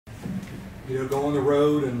go on the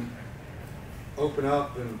road and open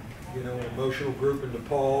up and, an emotional group in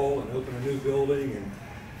DePaul and open a new building and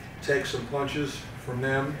take some punches from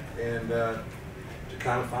them and to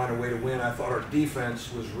kind of find a way to win. I thought our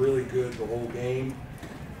defense was really good the whole game,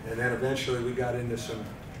 and then eventually we got into some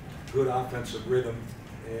good offensive rhythm,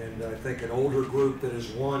 and I think an older group that has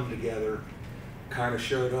won together kind of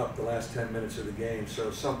showed up the last 10 minutes of the game.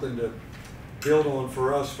 So something to build on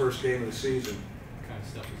for us, first game of the season. What kind of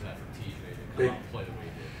stuff was that for TJ to come out and play the way he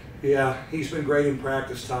did? Yeah, he's been great in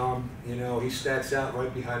practice, Tom. He stats out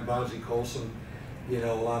right behind Bonzie Colson,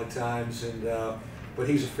 a lot of times, and but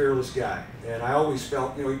he's a fearless guy. And I always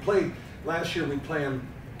felt, he played, last year we'd play him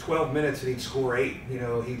 12 minutes and he'd score 8.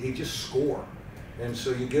 He'd just score. And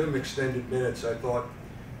so you give him extended minutes, I thought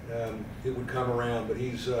it would come around, but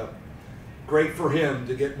he's great for him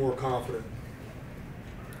to get more confident.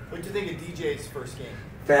 What do you think of DJ's first game?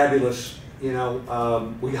 Fabulous. We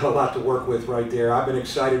got a lot to work with right there. I've been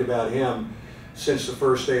excited about him since the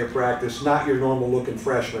first day of practice. Not your normal looking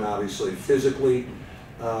freshman, obviously. Physically,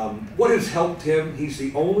 what has helped him, he's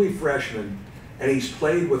the only freshman, and he's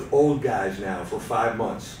played with old guys now for 5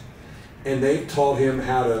 months. And they've taught him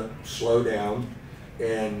how to slow down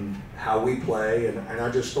and how we play. And I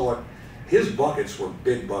just thought his buckets were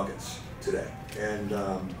big buckets today. And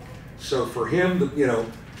so for him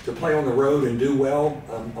to play on the road and do well,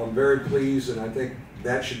 I'm very pleased, and I think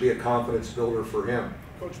that should be a confidence builder for him.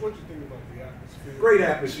 Coach, what did you think about the atmosphere? Great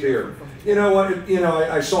atmosphere. You know what?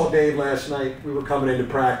 I saw Dave last night. We were coming into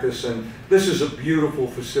practice, and this is a beautiful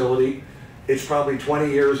facility. It's probably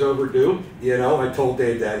 20 years overdue. I told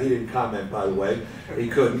Dave that. He didn't comment, by the way. He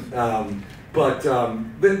couldn't. But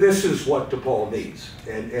this is what DePaul needs.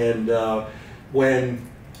 And when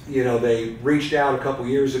they reached out a couple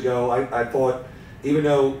years ago, I thought, even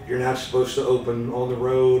though you're not supposed to open on the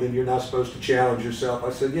road and you're not supposed to challenge yourself,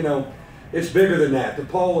 I said, it's bigger than that.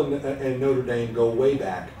 DePaul and Notre Dame go way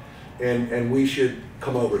back, and we should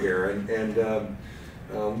come over here.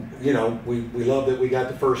 We love that we got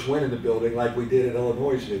the first win in the building like we did at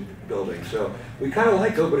Illinois' new building. So we kind of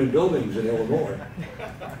like opening buildings in Illinois.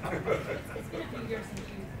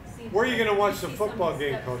 Where are you going to watch the football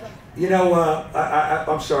game, Coach?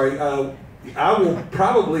 I'm sorry. I will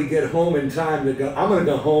probably get home in time to go. I'm going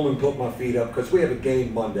to go home and put my feet up because we have a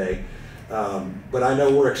game Monday. But I know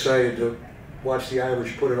we're excited to watch the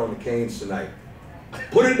Irish put it on the Canes tonight.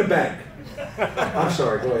 Put it in the bank. I'm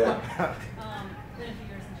sorry, go ahead. Been a few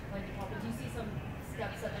years since you played DePaul, but do you see some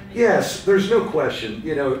steps that they're making? Yes, there's no question.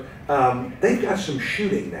 They've got some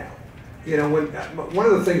shooting now. One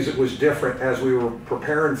of the things that was different as we were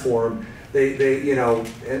preparing for them,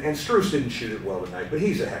 and Strus didn't shoot it well tonight, but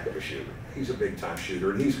he's a heck of a shooter. He's a big time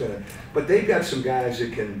shooter, and but they've got some guys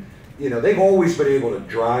that can, they've always been able to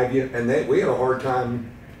drive you, and we had a hard time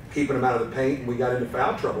keeping them out of the paint, and we got into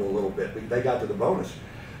foul trouble a little bit. They got to the bonus.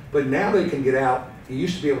 But now they can get out. You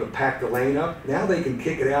used to be able to pack the lane up. Now they can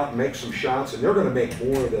kick it out and make some shots, and they're going to make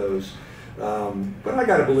more of those. But I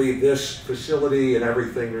got to believe this facility and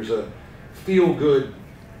everything, there's a feel-good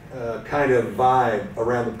kind of vibe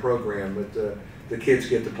around the program that the kids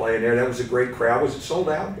get to play in there. That was a great crowd. Was it sold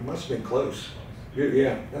out? It must have been close.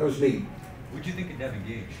 Yeah, that was neat. What did you think of Devin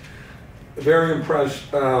Gage? Very impressed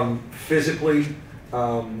physically.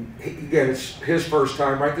 Again, it's his first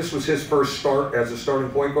time, right? This was his first start as a starting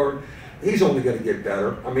point guard. He's only going to get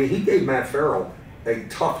better. I mean, he gave Matt Farrell a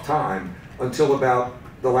tough time until about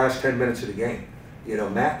the last 10 minutes of the game.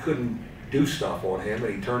 Matt couldn't do stuff on him,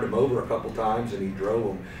 and he turned him over a couple times, and he drove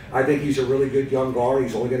him. I think he's a really good young guard.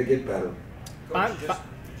 He's only going to get better. Coach, you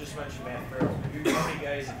just mentioned Matt Farrell. How many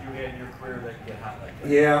guys have you had in your career that get hot like that?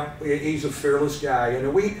 Yeah, he's a fearless guy.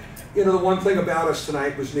 The one thing about us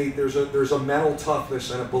tonight was neat. There's a mental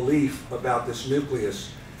toughness and a belief about this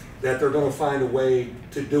nucleus that they're going to find a way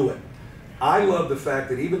to do it. I love the fact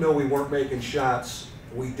that even though we weren't making shots,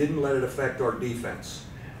 we didn't let it affect our defense.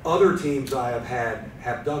 Other teams I have had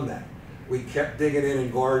have done that. We kept digging in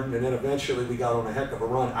and guarding, and then eventually we got on a heck of a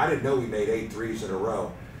run. I didn't know we made 8 threes in a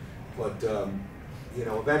row, but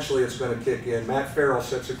eventually it's going to kick in. Matt Farrell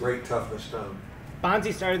sets a great toughness tone.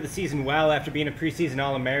 Bonzie started the season well after being a preseason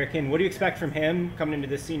All-American. What do you expect from him coming into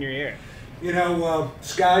this senior year?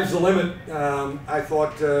 Sky's the limit. I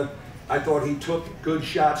thought he took good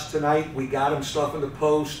shots tonight. We got him stuff in the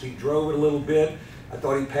post. He drove it a little bit. I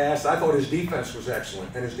thought he passed. I thought his defense was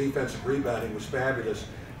excellent, and his defensive rebounding was fabulous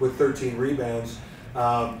with 13 rebounds.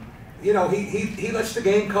 He lets the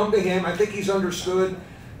game come to him. I think he's understood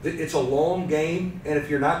that it's a long game, and if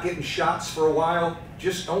you're not getting shots for a while,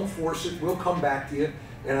 just don't force it. We'll come back to you.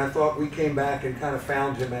 And I thought we came back and kind of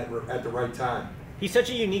found him at the right time. He's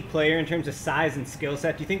such a unique player in terms of size and skill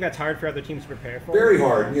set. Do you think that's hard for other teams to prepare for? Very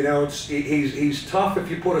hard. You know, he's tough if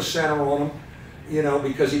you put a center on him, you know,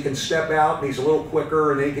 because he can step out and he's a little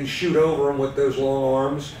quicker and he can shoot over him with those long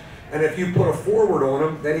arms. And if you put a forward on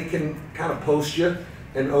him, then he can kind of post you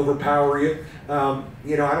and overpower you.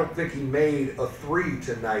 You know, I don't think he made a three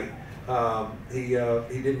tonight. He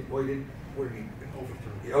didn't. Well, he didn't. What did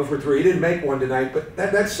he? Over three. He didn't make one tonight, but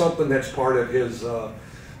that's something that's part of his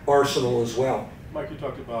arsenal as well. Mike, you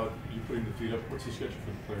talked about you putting the feet up. What's the schedule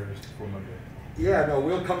for the players for Monday? Yeah, no,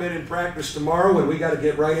 we'll come in and practice tomorrow, and we got to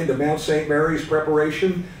get right into Mount St. Mary's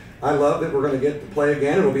preparation. I love that we're going to get to play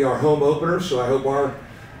again. It'll be our home opener, so I hope our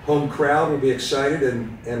home crowd will be excited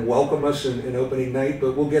and welcome us in opening night.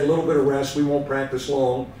 But we'll get a little bit of rest. We won't practice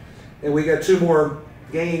long, and we got 2 more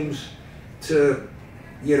games to,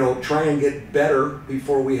 you know, try and get better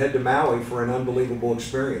before we head to Maui for an unbelievable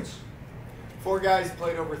experience. 4 guys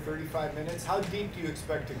played over 35 minutes. How deep do you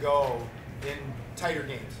expect to go in tighter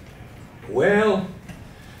games? Well,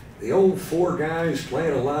 the old 4 guys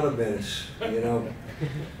playing a lot of minutes, you know.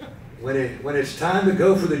 When it's time to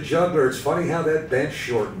go for the juggler, it's funny how that bench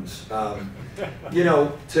shortens. You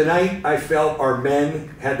know, tonight I felt our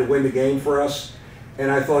men had to win the game for us,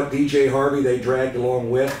 and I thought DJ Harvey they dragged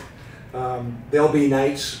along with. There'll be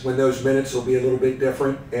nights when those minutes will be a little bit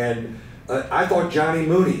different, and I thought Johnny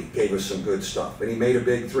Mooney gave us some good stuff, and he made a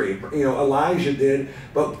big 3. You know, Elijah did,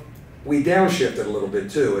 but we downshifted a little bit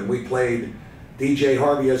too, and we played DJ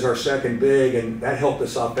Harvey as our second big, and that helped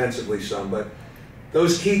us offensively some. But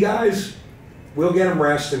those key guys, we'll get them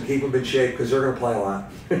rest and keep them in shape because they're going to play a lot.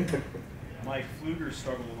 Mike, Pfluger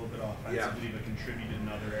struggled a little bit offensively, but contributed in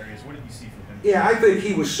other areas. What did you see from him? Yeah, I think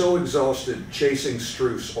he was so exhausted chasing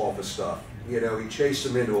Strus off of stuff. You know, he chased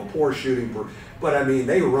him into a poor shooting, but I mean,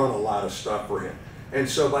 they run a lot of stuff for him. And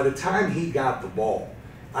so by the time he got the ball,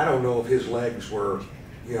 I don't know if his legs were,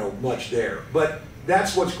 you know, much there. But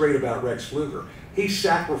that's what's great about Rex Pfluger. He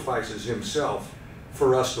sacrifices himself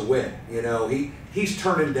for us to win. You know, he's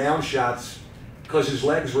turning down shots because his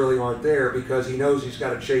legs really aren't there because he knows he's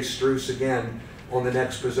got to chase Strus again on the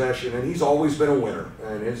next possession. And he's always been a winner,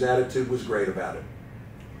 and his attitude was great about it.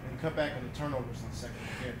 And cut back on the turnovers in the second half.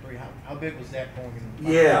 Brey, how big was that going in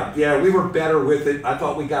the Yeah, we were better with it. I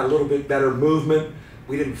thought we got a little bit better movement.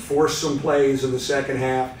 We didn't force some plays in the second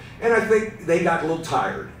half. And I think they got a little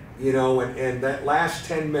tired, you know, and that last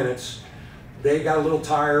 10 minutes, they got a little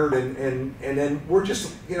tired, and then we're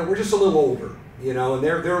just a little older, you know, and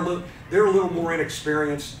they're a little more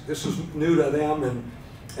inexperienced. This is new to them,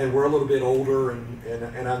 and we're a little bit older,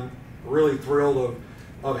 and I'm really thrilled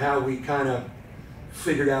of how we kind of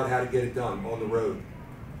figured out how to get it done on the road.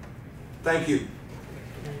 Thank you.